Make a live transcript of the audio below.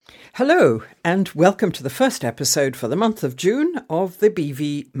Hello, and welcome to the first episode for the month of June of the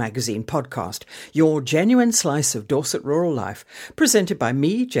BV Magazine podcast, your genuine slice of Dorset rural life, presented by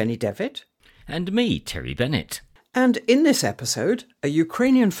me, Jenny Devitt. And me, Terry Bennett. And in this episode, a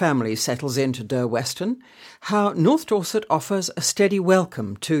Ukrainian family settles into Durweston, how North Dorset offers a steady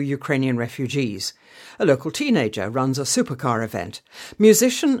welcome to Ukrainian refugees. A local teenager runs a supercar event.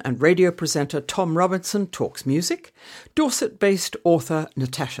 Musician and radio presenter Tom Robinson talks music. Dorset-based author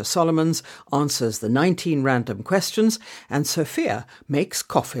Natasha Solomons answers the 19 random questions. And Sophia makes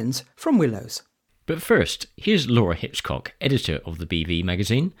coffins from willows. But first, here's Laura Hitchcock, editor of the BV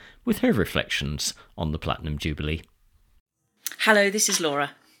magazine, with her reflections on the Platinum Jubilee. Hello, this is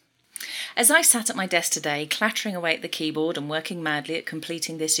Laura. As I sat at my desk today, clattering away at the keyboard and working madly at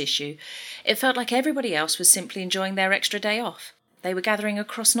completing this issue, it felt like everybody else was simply enjoying their extra day off. They were gathering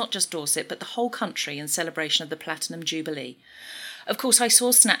across not just Dorset, but the whole country in celebration of the Platinum Jubilee. Of course, I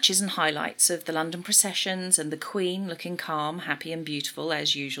saw snatches and highlights of the London processions and the Queen looking calm, happy and beautiful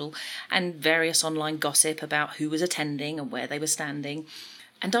as usual, and various online gossip about who was attending and where they were standing.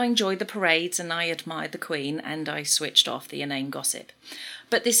 And I enjoyed the parades and I admired the Queen, and I switched off the inane gossip.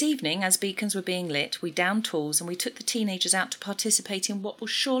 But this evening, as beacons were being lit, we downed tools and we took the teenagers out to participate in what will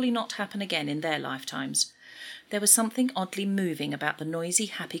surely not happen again in their lifetimes. There was something oddly moving about the noisy,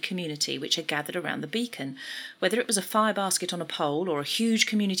 happy community which had gathered around the beacon, whether it was a fire basket on a pole or a huge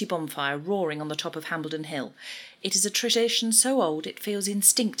community bonfire roaring on the top of Hambledon Hill. It is a tradition so old it feels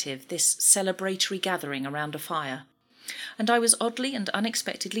instinctive, this celebratory gathering around a fire. And I was oddly and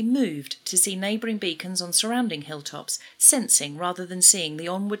unexpectedly moved to see neighbouring beacons on surrounding hilltops, sensing rather than seeing the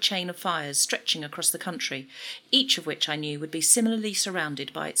onward chain of fires stretching across the country, each of which I knew would be similarly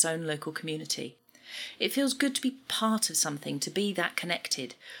surrounded by its own local community. It feels good to be part of something, to be that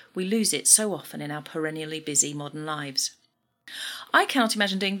connected. We lose it so often in our perennially busy modern lives. I cannot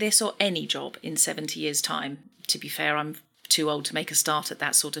imagine doing this or any job in 70 years' time. To be fair, I'm too old to make a start at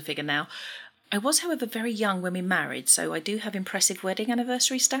that sort of figure now. I was, however, very young when we married, so I do have impressive wedding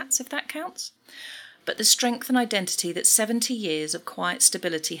anniversary stats, if that counts. But the strength and identity that 70 years of quiet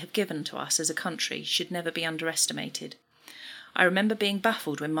stability have given to us as a country should never be underestimated. I remember being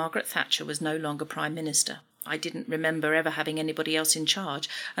baffled when Margaret Thatcher was no longer Prime Minister. I didn't remember ever having anybody else in charge,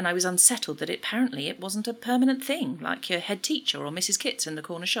 and I was unsettled that apparently it wasn't a permanent thing, like your head teacher or Mrs. Kitts in the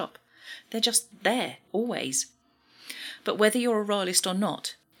corner shop. They're just there, always. But whether you're a royalist or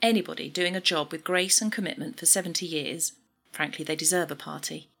not, anybody doing a job with grace and commitment for 70 years, frankly, they deserve a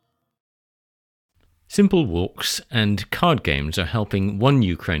party. Simple walks and card games are helping one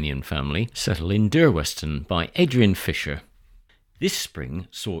Ukrainian family settle in Durweston by Adrian Fisher. This spring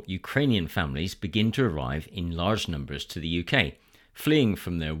saw Ukrainian families begin to arrive in large numbers to the UK, fleeing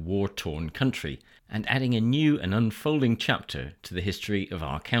from their war-torn country and adding a new and unfolding chapter to the history of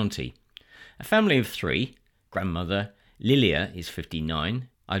our county. A family of three, grandmother Lilia is 59,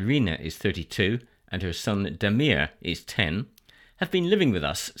 Irina is 32, and her son Damir is 10, have been living with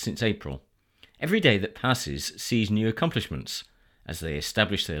us since April. Every day that passes sees new accomplishments as they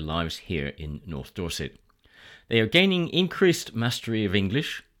establish their lives here in North Dorset. They are gaining increased mastery of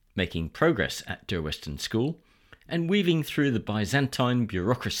English, making progress at Clayesmore School, and weaving through the Byzantine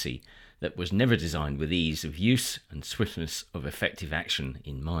bureaucracy that was never designed with ease of use and swiftness of effective action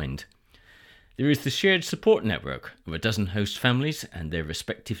in mind. There is the shared support network of a dozen host families and their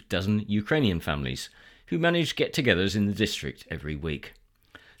respective dozen Ukrainian families, who manage get-togethers in the district every week.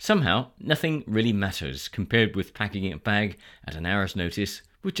 Somehow, nothing really matters compared with packing a bag at an hour's notice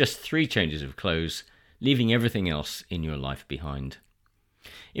with just 3 changes of clothes, leaving everything else in your life behind.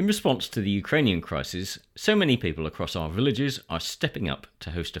 In response to the Ukrainian crisis, so many people across our villages are stepping up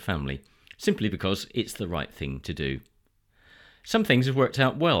to host a family, simply because it's the right thing to do. Some things have worked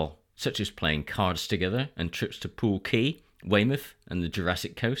out well, such as playing cards together and trips to Poole Quay, Weymouth and the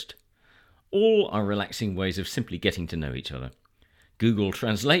Jurassic Coast. All are relaxing ways of simply getting to know each other. Google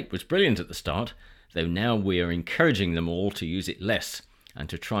Translate was brilliant at the start, though now we are encouraging them all to use it less and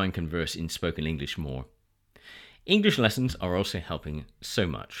to try and converse in spoken English more. English lessons are also helping so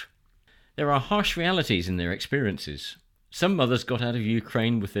much. There are harsh realities in their experiences. Some mothers got out of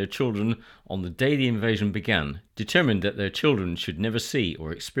Ukraine with their children on the day the invasion began, determined that their children should never see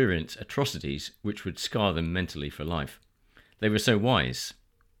or experience atrocities which would scar them mentally for life. They were so wise.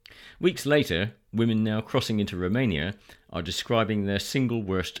 Weeks later, women now crossing into Romania are describing their single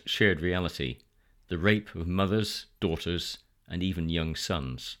worst shared reality, the rape of mothers, daughters, and even young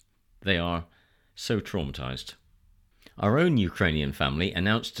sons. They are so traumatized. Our own Ukrainian family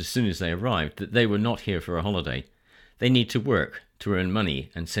announced as soon as they arrived that they were not here for a holiday. They need to work to earn money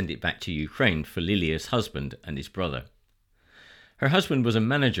and send it back to Ukraine for Lilia's husband and his brother. Her husband was a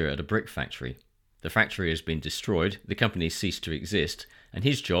manager at a brick factory. The factory has been destroyed, the company ceased to exist, and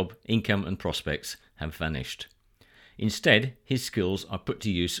his job, income and prospects have vanished. Instead, his skills are put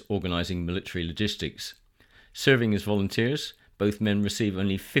to use organising military logistics. Serving as volunteers, both men receive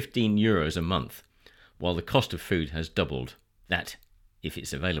only €15 a month, while the cost of food has doubled. That, if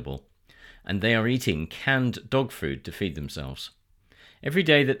it's available. And they are eating canned dog food to feed themselves. Every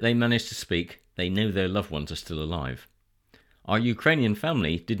day that they manage to speak, they know their loved ones are still alive. Our Ukrainian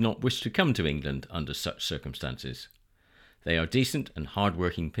family did not wish to come to England under such circumstances. They are decent and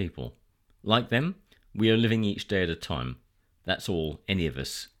hard-working people. Like them, we are living each day at a time. That's all any of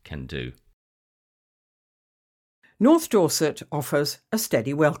us can do. North Dorset offers A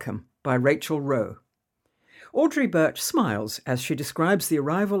Steady Welcome by Rachael Rowe. Audrey Birch smiles as she describes the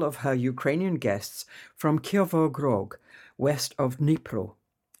arrival of her Ukrainian guests from Kyiv, west of Dnipro.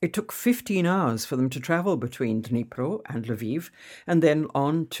 It took 15 hours for them to travel between Dnipro and Lviv and then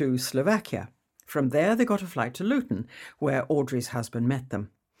on to Slovakia. From there they got a flight to Luton, where Audrey's husband met them.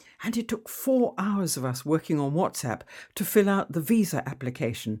 And it took 4 hours of us working on WhatsApp to fill out the visa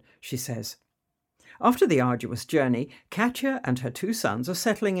application, she says. After the arduous journey, Katya and her 2 sons are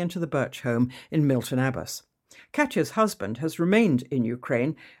settling into the Birch home in Milton Abbas. Katya's husband has remained in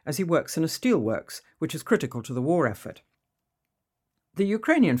Ukraine as he works in a steelworks, which is critical to the war effort. The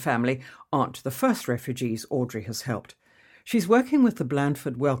Ukrainian family aren't the first refugees Audrey has helped. She's working with the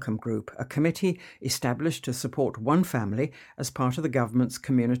Blandford Welcome Group, a committee established to support one family as part of the government's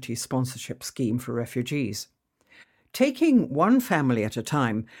community sponsorship scheme for refugees. Taking one family at a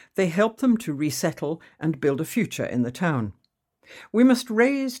time, they help them to resettle and build a future in the town. We must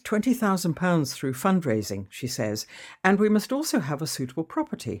raise £20,000 through fundraising, she says, and we must also have a suitable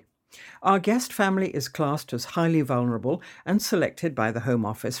property. Our guest family is classed as highly vulnerable and selected by the Home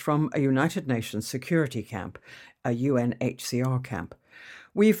Office from a United Nations security camp, a UNHCR camp.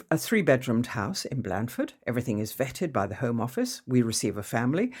 We've a 3-bedroomed house in Blandford. Everything is vetted by the Home Office. We receive a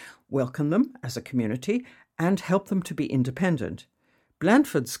family, welcome them as a community, and help them to be independent.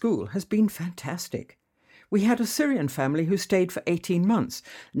 Blandford School has been fantastic. We had a Syrian family who stayed for 18 months.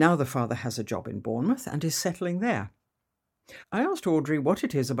 Now the father has a job in Bournemouth and is settling there. I asked Audrey what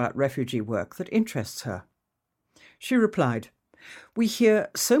it is about refugee work that interests her. She replied, "We hear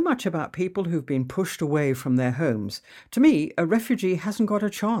so much about people who've been pushed away from their homes. To me, a refugee hasn't got a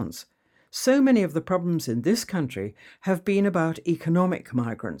chance. So many of the problems in this country have been about economic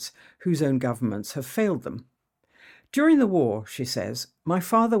migrants whose own governments have failed them. During the war," she says, "my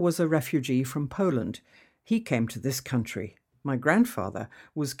father was a refugee from Poland. He came to this country. My grandfather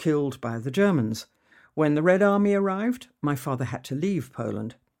was killed by the Germans. When the Red Army arrived, my father had to leave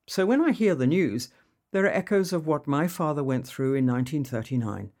Poland. So when I hear the news, there are echoes of what my father went through in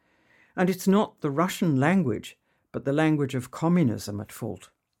 1939. And it's not the Russian language, but the language of communism at fault."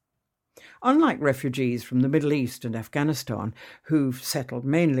 Unlike refugees from the Middle East and Afghanistan, who've settled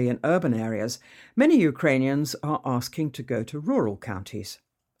mainly in urban areas, many Ukrainians are asking to go to rural counties.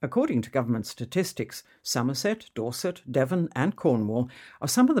 According to government statistics, Somerset, Dorset, Devon and Cornwall are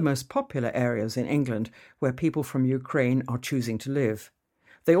some of the most popular areas in England where people from Ukraine are choosing to live.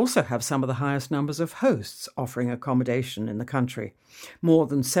 They also have some of the highest numbers of hosts offering accommodation in the country. More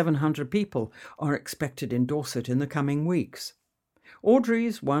than 700 people are expected in Dorset in the coming weeks.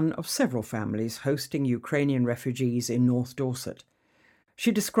 Audrey's one of several families hosting Ukrainian refugees in North Dorset.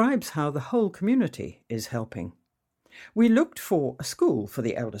 She describes how the whole community is helping. "We looked for a school for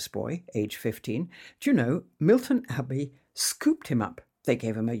the eldest boy, age 15. Do you know, Milton Abbey scooped him up. They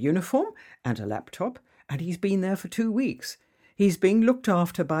gave him a uniform and a laptop, and he's been there for 2 weeks. He's being looked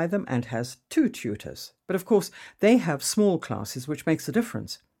after by them and has 2 tutors. But of course, they have small classes, which makes a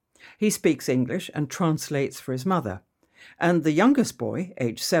difference. He speaks English and translates for his mother. And the youngest boy,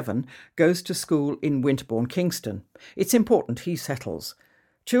 age 7, goes to school in Winterbourne, Kingston. It's important he settles.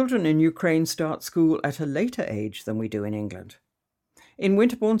 Children in Ukraine start school at a later age than we do in England." In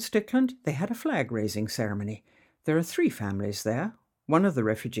Winterbourne, Stickland, they had a flag-raising ceremony. There are 3 families there. One of the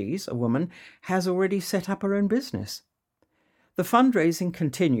refugees, a woman, has already set up her own business. The fundraising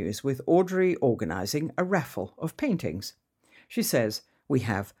continues with Audrey organising a raffle of paintings. She says, "We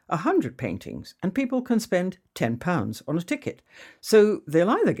have 100 paintings and people can spend £10 on a ticket. So they'll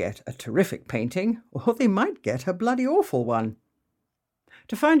either get a terrific painting or they might get a bloody awful one."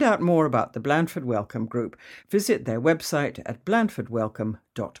 To find out more about the Blandford Welcome Group, visit their website at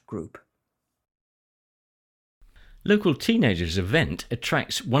blandfordwelcome.group. Local teenagers' event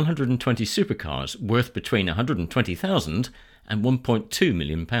attracts 120 supercars worth between £120,000 and £1.2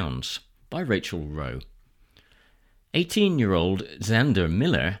 million by Rachael Rowe. 18-year-old Xander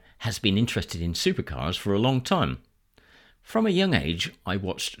Miller has been interested in supercars for a long time. From a young age, I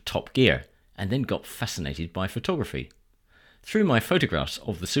watched Top Gear and then got fascinated by photography. Through my photographs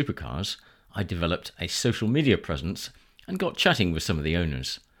of the supercars, I developed a social media presence and got chatting with some of the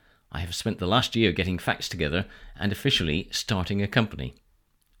owners. I have spent the last year getting facts together and officially starting a company.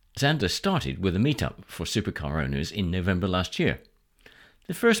 Xander started with a meetup for supercar owners in November last year.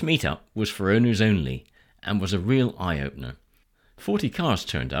 The first meetup was for owners only and was a real eye-opener. 40 cars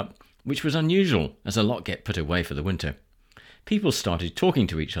turned up, which was unusual as a lot get put away for the winter. People started talking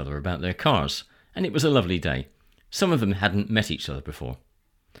to each other about their cars, and it was a lovely day. Some of them hadn't met each other before.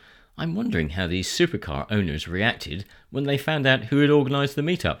 I'm wondering how these supercar owners reacted when they found out who had organised the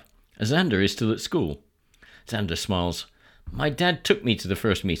meetup. Xander is still at school. Xander smiles. My dad took me to the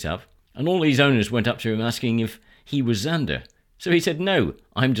first meetup, and all these owners went up to him asking if he was Xander. So he said, no,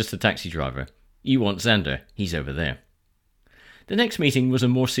 I'm just a taxi driver. You want Xander, he's over there. The next meeting was a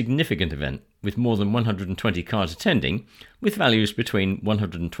more significant event, with more than 120 cars attending, with values between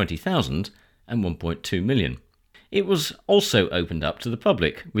 120,000 and 1.2 million. It was also opened up to the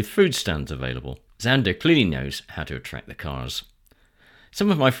public, with food stands available. Xander clearly knows how to attract the cars. Some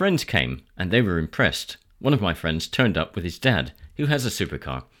of my friends came, and they were impressed. One of my friends turned up with his dad, who has a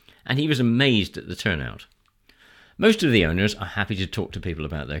supercar, and he was amazed at the turnout. Most of the owners are happy to talk to people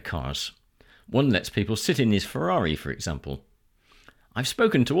about their cars. One lets people sit in his Ferrari, for example. I've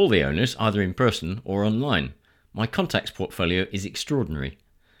spoken to all the owners, either in person or online. My contacts portfolio is extraordinary.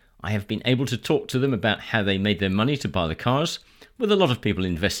 I have been able to talk to them about how they made their money to buy the cars, with a lot of people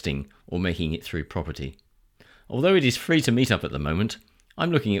investing or making it through property. Although it is free to meet up at the moment,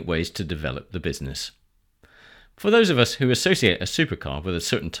 I'm looking at ways to develop the business. For those of us who associate a supercar with a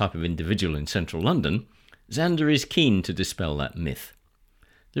certain type of individual in central London, Xander is keen to dispel that myth.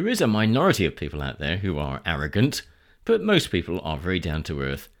 There is a minority of people out there who are arrogant, but most people are very down to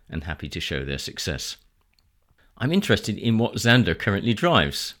earth and happy to show their success. I'm interested in what Xander currently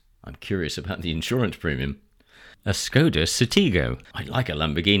drives. I'm curious about the insurance premium. A Skoda Citigo. I'd like a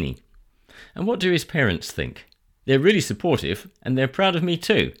Lamborghini. And what do his parents think? They're really supportive, and they're proud of me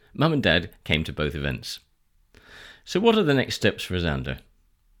too. Mum and Dad came to both events. So what are the next steps for Xander?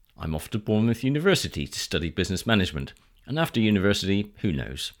 I'm off to Bournemouth University to study business management, and after university, who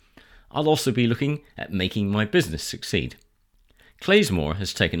knows? I'll also be looking at making my business succeed. Clayesmore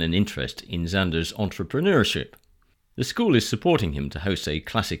has taken an interest in Xander's entrepreneurship. The school is supporting him to host a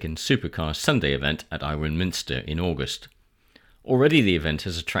classic and supercar Sunday event at Irwin Minster in August. Already the event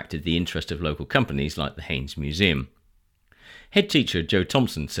has attracted the interest of local companies like the Haynes Museum. Head teacher Joe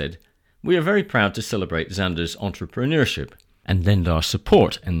Thompson said, "We are very proud to celebrate Xander's entrepreneurship and lend our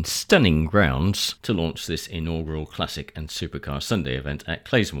support and stunning grounds to launch this inaugural classic and supercar Sunday event at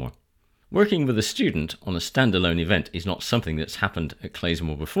Clayesmore. Working with a student on a standalone event is not something that's happened at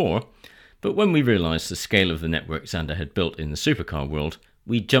Clayesmore before, but when we realised the scale of the network Xander had built in the supercar world,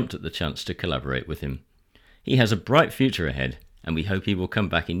 we jumped at the chance to collaborate with him. He has a bright future ahead, and we hope he will come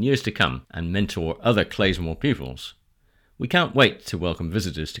back in years to come and mentor other Clayesmore pupils. We can't wait to welcome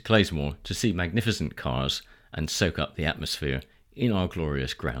visitors to Clayesmore to see magnificent cars and soak up the atmosphere in our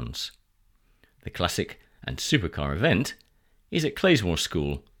glorious grounds." The classic and supercar event is at Clayesmore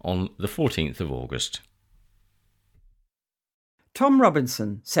School on the 14th of August. Tom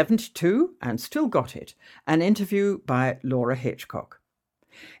Robinson, 72 and still got it, an interview by Laura Hitchcock.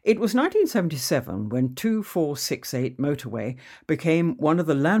 It was 1977 when 2468 Motorway became one of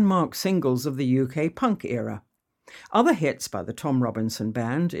the landmark singles of the UK punk era. Other hits by the Tom Robinson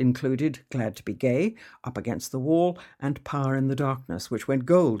Band included Glad to be Gay, Up Against the Wall, and Power in the Darkness, which went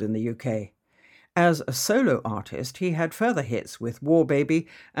gold in the UK. As a solo artist, he had further hits with War Baby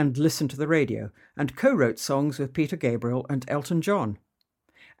and Listen to the Radio, and co-wrote songs with Peter Gabriel and Elton John.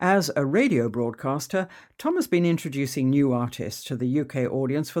 As a radio broadcaster, Tom has been introducing new artists to the UK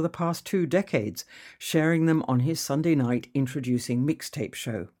audience for the past 2 decades, sharing them on his Sunday night Introducing Mixtape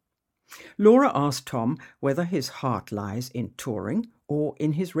show. Laura asked Tom whether his heart lies in touring or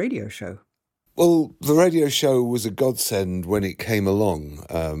in his radio show. Well, the radio show was a godsend when it came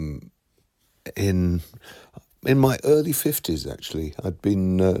along. In my early 50s, actually. I'd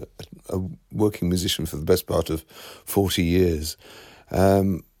been a working musician for the best part of 40 years.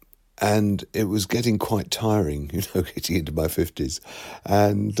 And it was getting quite tiring, getting into my 50s.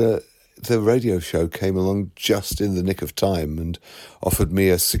 And the radio show came along just in the nick of time and offered me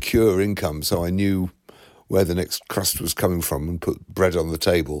a secure income, so I knew where the next crust was coming from and put bread on the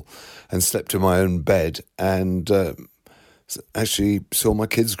table and slept in my own bed and actually saw my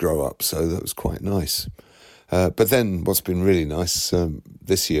kids grow up, so that was quite nice. But then what's been really nice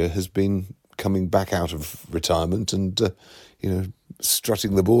this year has been coming back out of retirement and,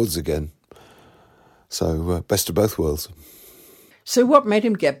 strutting the boards again. So best of both worlds. So what made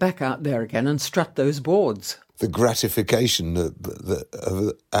him get back out there again and strut those boards? The gratification at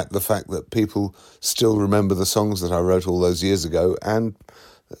the fact that people still remember the songs that I wrote all those years ago, and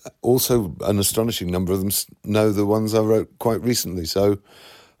also an astonishing number of them know the ones I wrote quite recently. So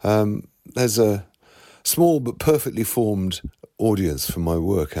there's a small but perfectly formed audience for my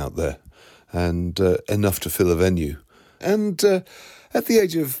work out there, and enough to fill a venue. And at the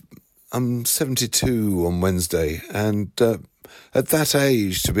age of, I'm 72 on Wednesday, and at that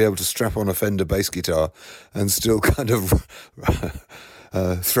age, to be able to strap on a Fender bass guitar and still kind of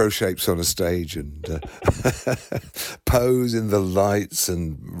throw shapes on a stage and pose in the lights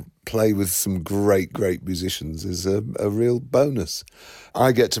and play with some great musicians is a real bonus.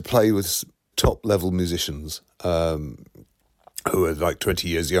 I get to play with top-level musicians who are like 20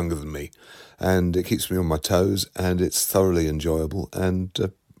 years younger than me, and it keeps me on my toes, and it's thoroughly enjoyable,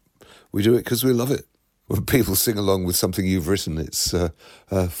 and we do it because we love it. When people sing along with something you've written, it's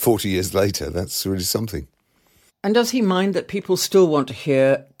 40 years later, that's really something. And does he mind that people still want to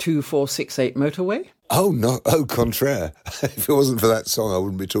hear 2468 Motorway? Oh, no, au contraire. If it wasn't for that song, I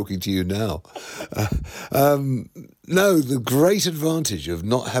wouldn't be talking to you now. No, the great advantage of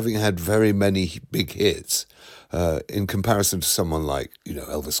not having had very many big hits in comparison to someone like,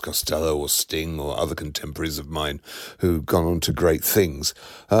 Elvis Costello or Sting or other contemporaries of mine who've gone on to great things.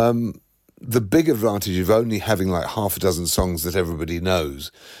 The big advantage of only having like half a dozen songs that everybody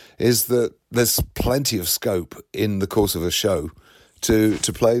knows is that there's plenty of scope in the course of a show to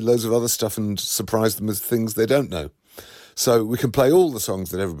play loads of other stuff and surprise them with things they don't know. So we can play all the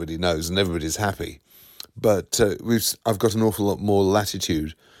songs that everybody knows and everybody's happy. But I've got an awful lot more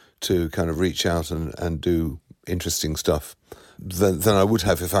latitude to kind of reach out and do interesting stuff than I would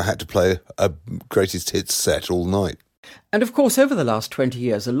have if I had to play a greatest hits set all night. And of course, over the last 20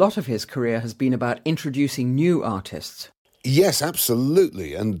 years, a lot of his career has been about introducing new artists. Yes,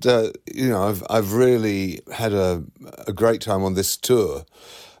 absolutely. And, I've really had a great time on this tour,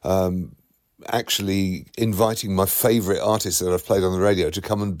 actually inviting my favourite artists that I've played on the radio to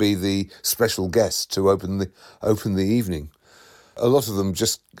come and be the special guest to open the evening. A lot of them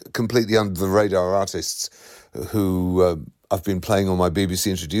just completely under the radar artists who I've been playing on my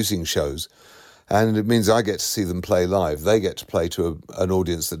BBC Introducing shows. And it means I get to see them play live. They get to play to an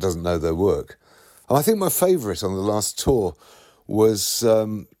audience that doesn't know their work. And I think my favourite on the last tour was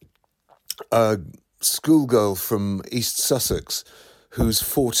a schoolgirl from East Sussex who's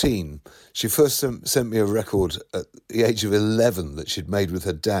 14. She first sent me a record at the age of 11 that she'd made with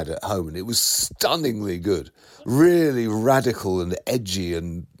her dad at home, and it was stunningly good. Really radical and edgy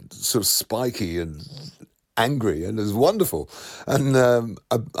and sort of spiky and angry, and it was wonderful. And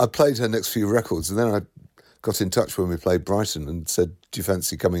I played her next few records, and then I got in touch when we played Brighton and said, do you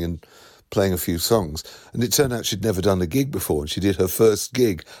fancy coming and playing a few songs? And it turned out she'd never done a gig before, and she did her first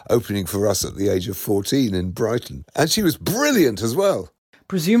gig opening for us at the age of 14 in Brighton. And she was brilliant as well.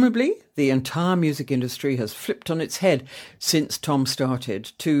 Presumably, the entire music industry has flipped on its head since Tom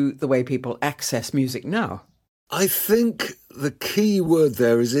started to the way people access music now. I think the key word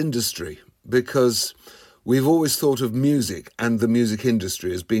there is industry, because we've always thought of music and the music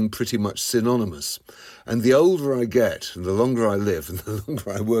industry as being pretty much synonymous. And the older I get, and the longer I live, and the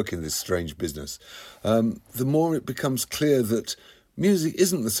longer I work in this strange business, the more it becomes clear that music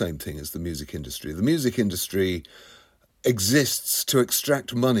isn't the same thing as the music industry. The music industry exists to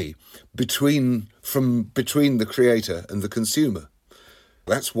extract money between the creator and the consumer.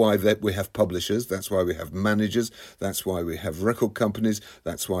 That's why we have publishers, that's why we have managers, that's why we have record companies,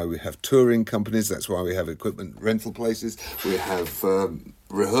 that's why we have touring companies, that's why we have equipment rental places, we have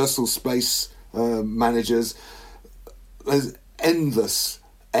rehearsal space managers. There's endless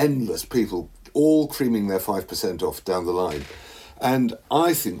people all creaming their 5% off down the line. And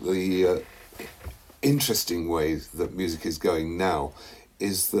I think the interesting way that music is going now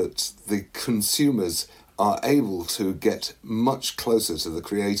is that the consumers are able to get much closer to the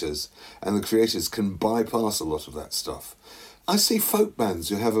creators, and the creators can bypass a lot of that stuff. I see folk bands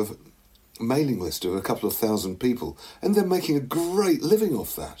who have a mailing list of a couple of thousand people, and they're making a great living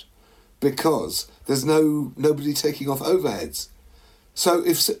off that because there's nobody taking off overheads. So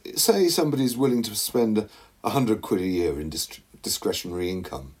if, say, somebody's willing to spend £100 a year in discretionary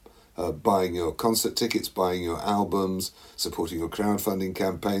income, buying your concert tickets, buying your albums, supporting your crowdfunding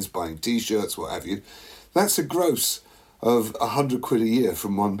campaigns, buying T-shirts, what have you, that's a gross of £100 a year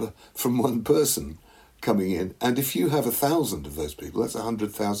from one person coming in. And if you have 1,000 of those people, that's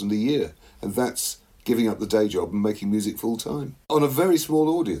 100,000 a year. And that's giving up the day job and making music full time on a very small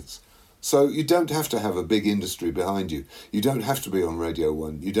audience. So you don't have to have a big industry behind you. You don't have to be on Radio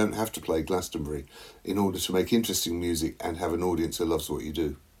 1. You don't have to play Glastonbury in order to make interesting music and have an audience who loves what you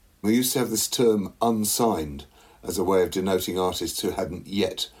do. We used to have this term unsigned as a way of denoting artists who hadn't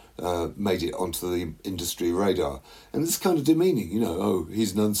yet made it onto the industry radar. And it's kind of demeaning, oh,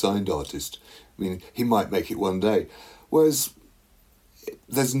 he's an unsigned artist. I mean, he might make it one day. Whereas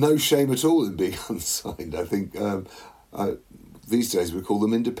there's no shame at all in being unsigned. I think these days we call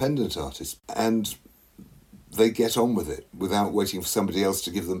them independent artists. And they get on with it without waiting for somebody else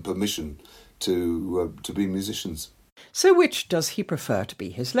to give them permission to be musicians. So which does he prefer to be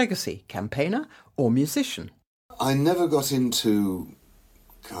his legacy, campaigner or musician? I never got into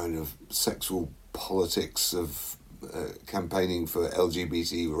kind of sexual politics of campaigning for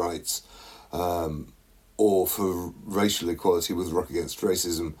LGBT rights or for racial equality with Rock Against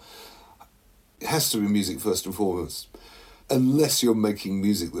Racism. It has to be music first and foremost. Unless you're making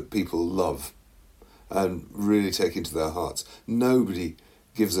music that people love and really take into their hearts, nobody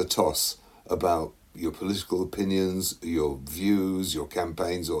gives a toss about your political opinions, your views, your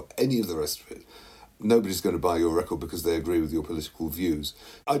campaigns, or any of the rest of it. Nobody's going to buy your record because they agree with your political views.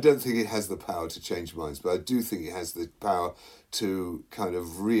 I don't think it has the power to change minds, but I do think it has the power to kind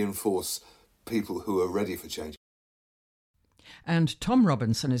of reinforce people who are ready for change. And Tom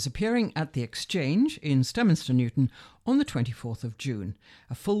Robinson is appearing at the Exchange in Sturminster Newton on the 24th of June,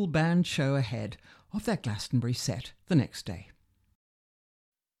 a full band show ahead of their Glastonbury set the next day.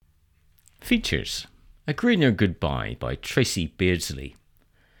 Features: A Greener Goodbye by Tracie Beardsley.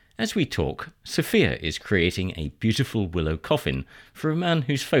 As we talk, Sophia is creating a beautiful willow coffin for a man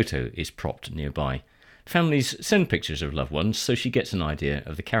whose photo is propped nearby. Families send pictures of loved ones so she gets an idea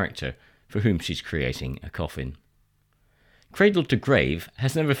of the character for whom she's creating a coffin. Cradle to Grave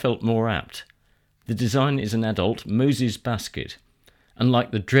has never felt more apt. The design is an adult Moses basket.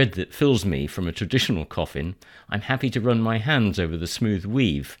 Unlike the dread that fills me from a traditional coffin, I'm happy to run my hands over the smooth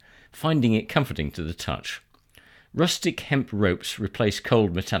weave, finding it comforting to the touch. Rustic hemp ropes replace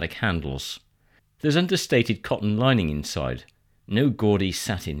cold metallic handles. There's understated cotton lining inside, no gaudy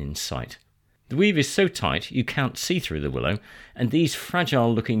satin in sight. The weave is so tight you can't see through the willow, and these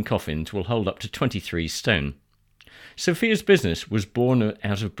fragile-looking coffins will hold up to 23 stone. Sophia's business was born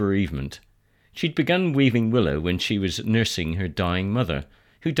out of bereavement. She'd begun weaving willow when she was nursing her dying mother,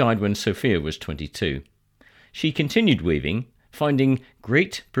 who died when Sophia was 22. She continued weaving, finding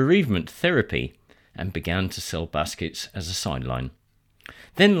great bereavement therapy, and began to sell baskets as a sideline.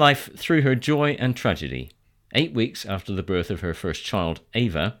 Then life threw her joy and tragedy. 8 weeks after the birth of her first child,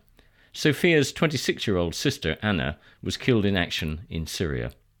 Ava, Sophia's 26-year-old sister, Anna, was killed in action in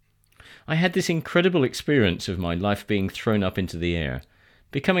Syria. I had this incredible experience of my life being thrown up into the air,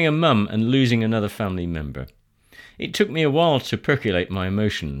 becoming a mum and losing another family member. It took me a while to percolate my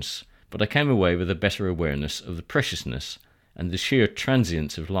emotions, but I came away with a better awareness of the preciousness and the sheer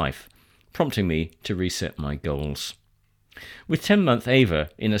transience of life, prompting me to reset my goals. With 10-month Ava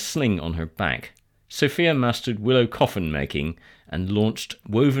in a sling on her back, Sophia mastered willow coffin making and launched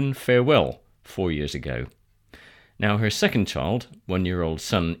Woven Farewell 4 years ago. Now her second child, 1-year-old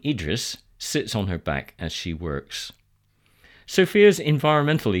son Idris, sits on her back as she works. Sophia's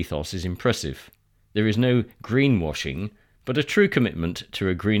environmental ethos is impressive. There is no greenwashing, but a true commitment to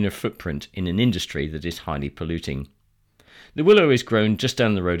a greener footprint in an industry that is highly polluting. The willow is grown just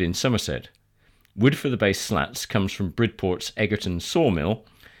down the road in Somerset. Wood for the base slats comes from Bridport's Egerton sawmill,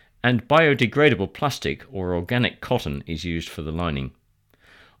 and biodegradable plastic or organic cotton is used for the lining.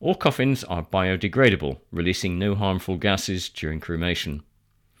 All coffins are biodegradable, releasing no harmful gases during cremation.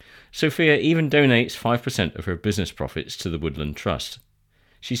 Sophia even donates 5% of her business profits to the Woodland Trust.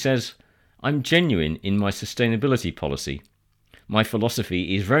 She says, "I'm genuine in my sustainability policy. My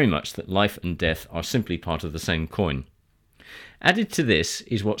philosophy is very much that life and death are simply part of the same coin." Added to this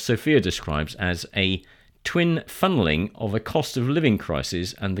is what Sophia describes as a twin funneling of a cost of living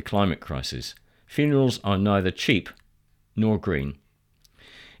crisis and the climate crisis. Funerals are neither cheap nor green.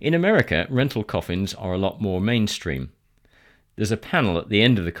 In America, rental coffins are a lot more mainstream. There's a panel at the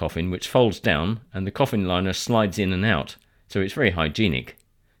end of the coffin which folds down and the coffin liner slides in and out, so it's very hygienic.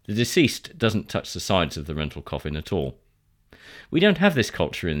 The deceased doesn't touch the sides of the rental coffin at all. We don't have this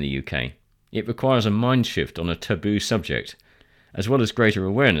culture in the UK. It requires a mind shift on a taboo subject, as well as greater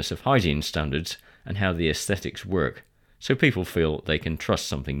awareness of hygiene standards and how the aesthetics work, so people feel they can trust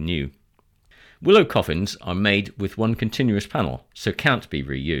something new. Willow coffins are made with one continuous panel, so can't be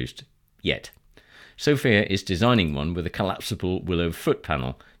reused, yet. Sophia is designing one with a collapsible willow foot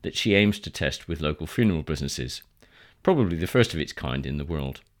panel that she aims to test with local funeral businesses, probably the first of its kind in the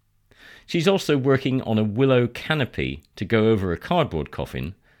world. She's also working on a willow canopy to go over a cardboard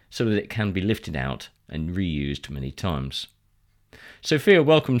coffin so that it can be lifted out and reused many times. Sophia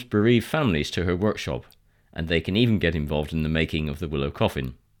welcomes bereaved families to her workshop, and they can even get involved in the making of the willow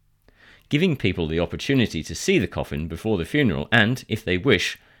coffin. Giving people the opportunity to see the coffin before the funeral and, if they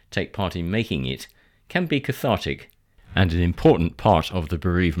wish, take part in making it, can be cathartic and an important part of the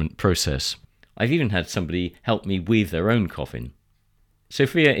bereavement process. I've even had somebody help me weave their own coffin.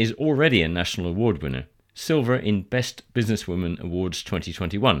 Sophia is already a national award winner, silver in Best Businesswoman Awards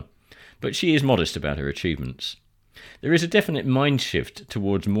 2021, but she is modest about her achievements. There is a definite mind shift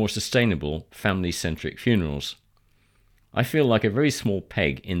towards more sustainable, family-centric funerals. I feel like a very small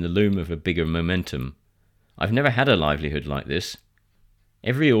peg in the loom of a bigger momentum. I've never had a livelihood like this.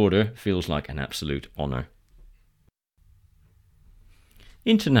 Every order feels like an absolute honour.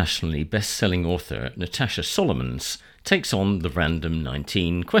 Internationally best-selling author Natasha Solomons takes on the random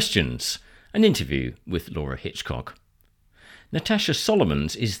 19 questions, an interview with Laura Hitchcock. Natasha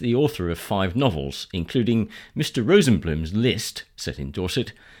Solomons is the author of 5 novels, including Mr. Rosenblum's List, set in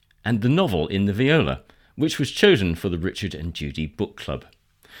Dorset, and the novel In the Viola, which was chosen for the Richard and Judy Book Club.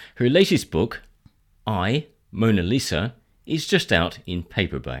 Her latest book, I, Mona Lisa, is just out in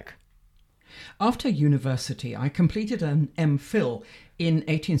paperback. After university, I completed an MPhil in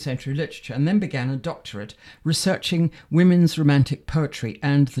 18th century literature and then began a doctorate researching women's romantic poetry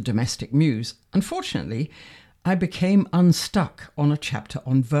and the domestic muse. Unfortunately, I became unstuck on a chapter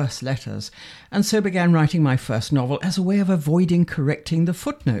on verse letters, and so began writing my first novel as a way of avoiding correcting the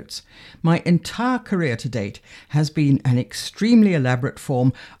footnotes. My entire career to date has been an extremely elaborate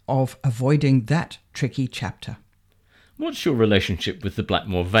form of avoiding that tricky chapter. What's your relationship with the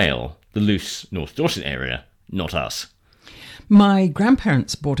Blackmore Vale, the loose North Dorset area, not us? My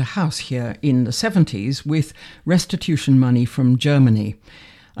grandparents bought a house here in the 70s with restitution money from Germany.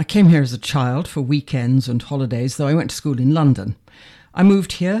 I came here as a child for weekends and holidays, though I went to school in London. I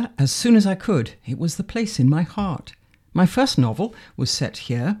moved here as soon as I could. It was the place in my heart. My first novel was set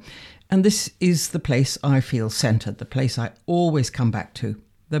here, and this is the place I feel centred, the place I always come back to.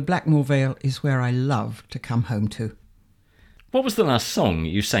 The Blackmore Vale is where I love to come home to. What was the last song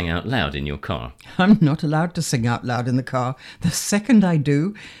you sang out loud in your car? I'm not allowed to sing out loud in the car. The second I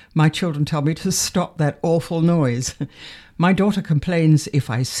do, my children tell me to stop that awful noise. My daughter complains if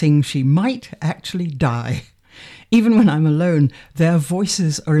I sing, she might actually die. Even when I'm alone, their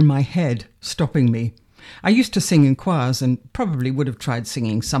voices are in my head, stopping me. I used to sing in choirs and probably would have tried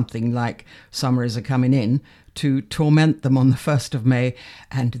singing something like Summer Is A-Comin' In to torment them on the 1st of May,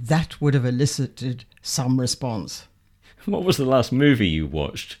 and that would have elicited some response. What was the last movie you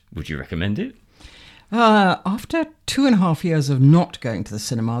watched? Would you recommend it? After 2.5 years of not going to the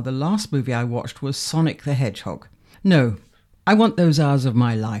cinema, the last movie I watched was Sonic the Hedgehog. No, I want those hours of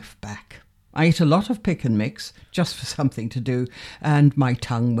my life back. I ate a lot of pick and mix, just for something to do, and my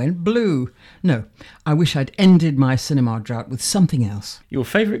tongue went blue. No, I wish I'd ended my cinema drought with something else. Your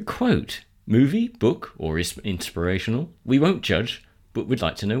favourite quote? Movie, book, or inspirational? We won't judge, but we'd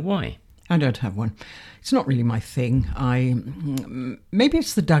like to know why. I don't have one. It's not really my thing. Maybe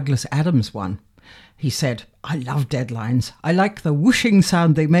it's the Douglas Adams one. He said, I love deadlines. I like the whooshing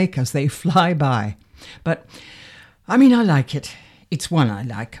sound they make as they fly by. But, I like it. It's one I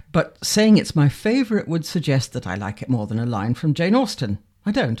like. But saying it's my favourite would suggest that I like it more than a line from Jane Austen.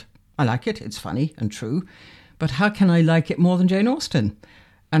 I don't. I like it. It's funny and true. But how can I like it more than Jane Austen?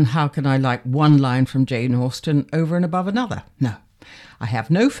 And how can I like one line from Jane Austen over and above another? No. I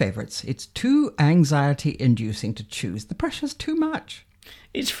have no favourites. It's too anxiety-inducing to choose. The pressure's too much.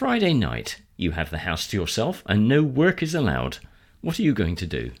 It's Friday night. You have the house to yourself and no work is allowed. What are you going to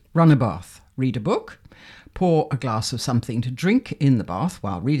do? Run a bath, read a book, pour a glass of something to drink in the bath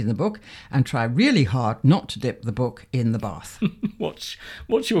while reading the book, and try really hard not to dip the book in the bath.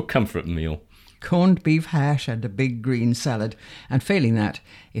 What's your comfort meal? Corned beef hash and a big green salad. And failing that,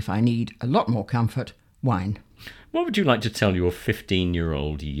 if I need a lot more comfort, wine. What would you like to tell your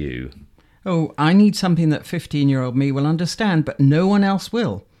 15-year-old you? Oh, I need something that 15-year-old me will understand, but no one else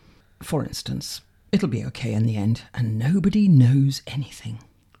will. For instance, it'll be okay in the end, and nobody knows anything.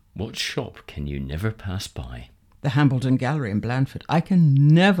 What shop can you never pass by? The Hambledon Gallery in Blandford. I can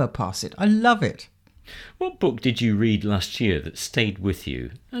never pass it. I love it. What book did you read last year that stayed with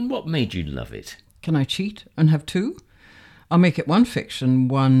you, and what made you love it? Can I cheat and have 2? I'll make it one fiction,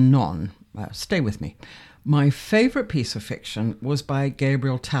 one non. Stay with me. My favourite piece of fiction was by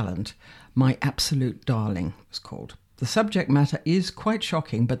Gabriel Tallant. My Absolute Darling, it was called. The subject matter is quite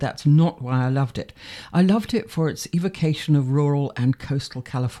shocking, but that's not why I loved it. I loved it for its evocation of rural and coastal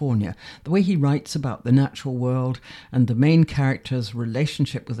California, the way he writes about the natural world and the main character's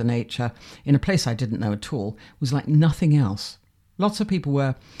relationship with the nature in a place I didn't know at all was like nothing else. It Lots of people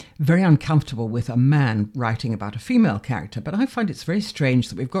were very uncomfortable with a man writing about a female character, but I find it's very strange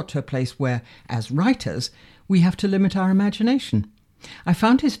that we've got to a place where, as writers, we have to limit our imagination. I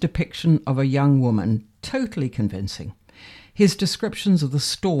found his depiction of a young woman totally convincing. His descriptions of the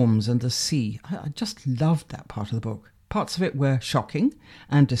storms and the sea, I just loved that part of the book. Parts of it were shocking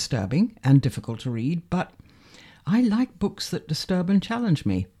and disturbing and difficult to read, but I like books that disturb and challenge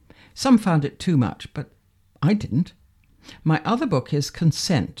me. Some found it too much, but I didn't. My other book is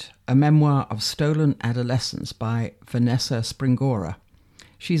Consent, a memoir of stolen adolescence by Vanessa Springora.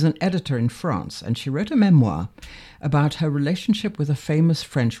 She's an editor in France, and she wrote a memoir about her relationship with a famous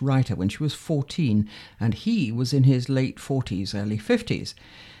French writer when she was 14, and he was in his late 40s, early 50s.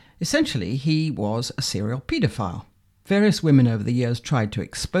 Essentially, he was a serial paedophile. Various women over the years tried to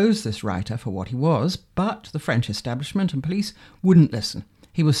expose this writer for what he was, but the French establishment and police wouldn't listen.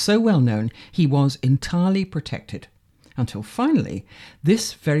 He was so well known, he was entirely protected. Until finally,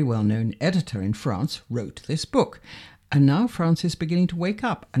 this very well-known editor in France wrote this book. And now France is beginning to wake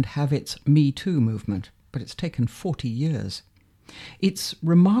up and have its Me Too movement, but it's taken 40 years. It's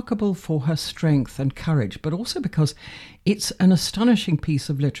remarkable for her strength and courage, but also because it's an astonishing piece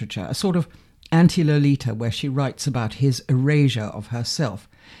of literature, a sort of anti-Lolita where she writes about his erasure of herself.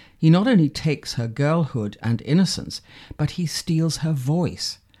 He not only takes her girlhood and innocence, but he steals her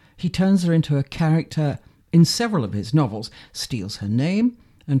voice. He turns her into a character in several of his novels, steals her name,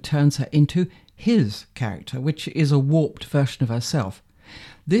 and turns her into his character, which is a warped version of herself.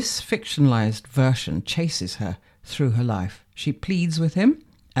 This fictionalized version chases her through her life. She pleads with him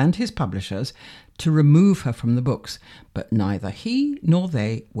and his publishers to remove her from the books, but neither he nor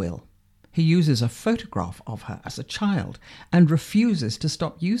they will. He uses a photograph of her as a child and refuses to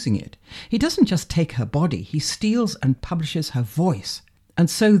stop using it. He doesn't just take her body, he steals and publishes her voice. And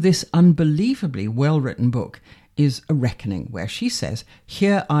so this unbelievably well-written book is a reckoning where she says,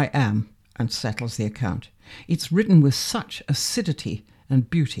 "Here I am," and settles the account. It's written with such acidity and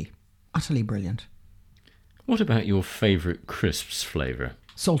beauty. Utterly brilliant. What about your favourite crisps flavour?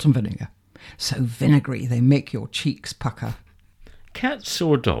 Salt and vinegar. So vinegary they make your cheeks pucker. Cats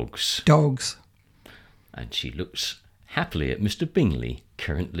or dogs? Dogs. And she looks happily at Mr. Bingley,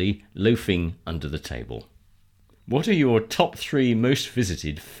 currently loafing under the table. What are your top 3 most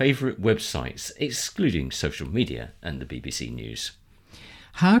visited favourite websites, excluding social media and the BBC News?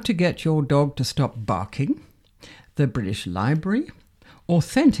 How to get your dog to stop barking, the British Library,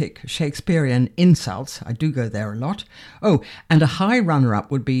 authentic Shakespearean insults, I do go there a lot. Oh, and a high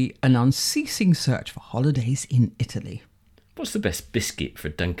runner-up would be an unceasing search for holidays in Italy. What's the best biscuit for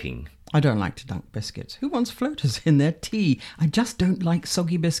dunking? I don't like to dunk biscuits. Who wants floaters in their tea? I just don't like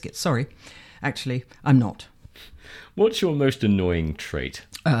soggy biscuits. Sorry. Actually, I'm not. What's your most annoying trait?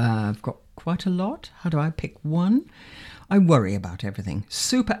 I've got quite a lot. How do I pick one? I worry about everything.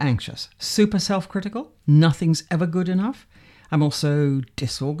 Super anxious, super self-critical. Nothing's ever good enough. I'm also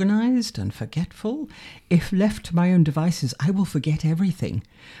disorganised and forgetful. If left to my own devices, I will forget everything.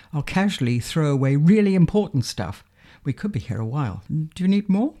 I'll casually throw away really important stuff. We could be here a while. Do you need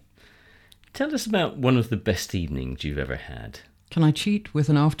more? Tell us about one of the best evenings you've ever had. Can I cheat with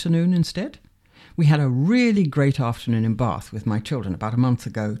an afternoon instead? We had a really great afternoon in Bath with my children about a month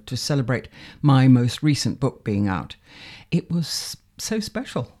ago to celebrate my most recent book being out. It was so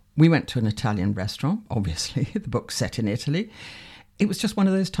special. We went to an Italian restaurant, obviously, the book's set in Italy. It was just one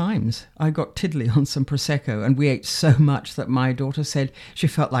of those times. I got tiddly on some Prosecco and we ate so much that my daughter said she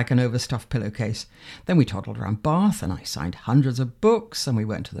felt like an overstuffed pillowcase. Then we toddled around Bath and I signed hundreds of books and we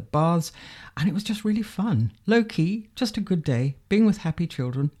went to the baths and it was just really fun. Low-key, just a good day, being with happy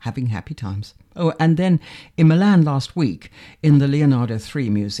children, having happy times. Oh, and then in Milan last week, in the Leonardo III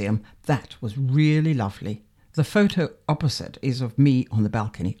Museum, that was really lovely. The photo opposite is of me on the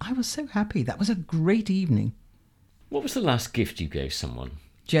balcony. I was so happy. That was a great evening. What was the last gift you gave someone?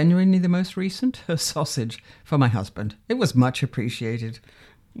 Genuinely the most recent? A sausage for my husband. It was much appreciated.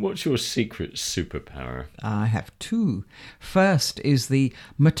 What's your secret superpower? I have 2. First is the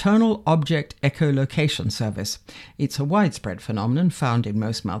maternal object echolocation service. It's a widespread phenomenon found in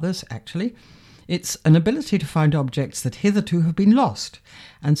most mothers, actually. It's an ability to find objects that hitherto have been lost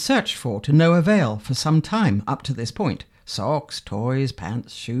and searched for to no avail for some time up to this point. Socks, toys,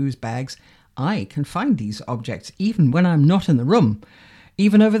 pants, shoes, bags. I can find these objects even when I'm not in the room.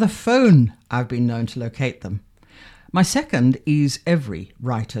 Even over the phone, I've been known to locate them. My second is every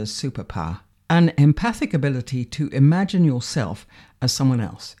writer's superpower, an empathic ability to imagine yourself as someone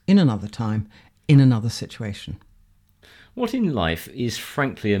else, in another time, in another situation. What in life is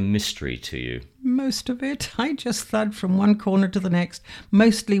frankly a mystery to you? Most of it. I just thud from one corner to the next,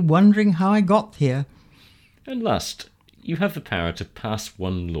 mostly wondering how I got here. And last, you have the power to pass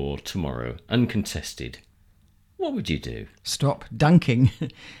one law tomorrow, uncontested. What would you do? Stop dunking.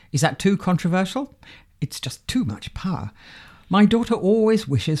 Is that too controversial? It's just too much power. My daughter always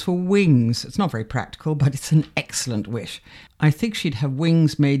wishes for wings. It's not very practical, but it's an excellent wish. I think she'd have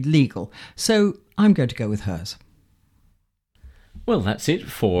wings made legal, so I'm going to go with hers. Well, that's it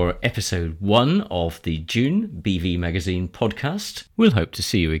for episode 1 of the June BV Magazine podcast. We'll hope to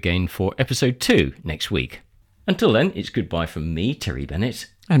see you again for episode 2 next week. Until then, it's goodbye from me, Terry Bennett.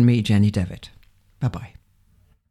 And me, Jenny Devitt. Bye-bye.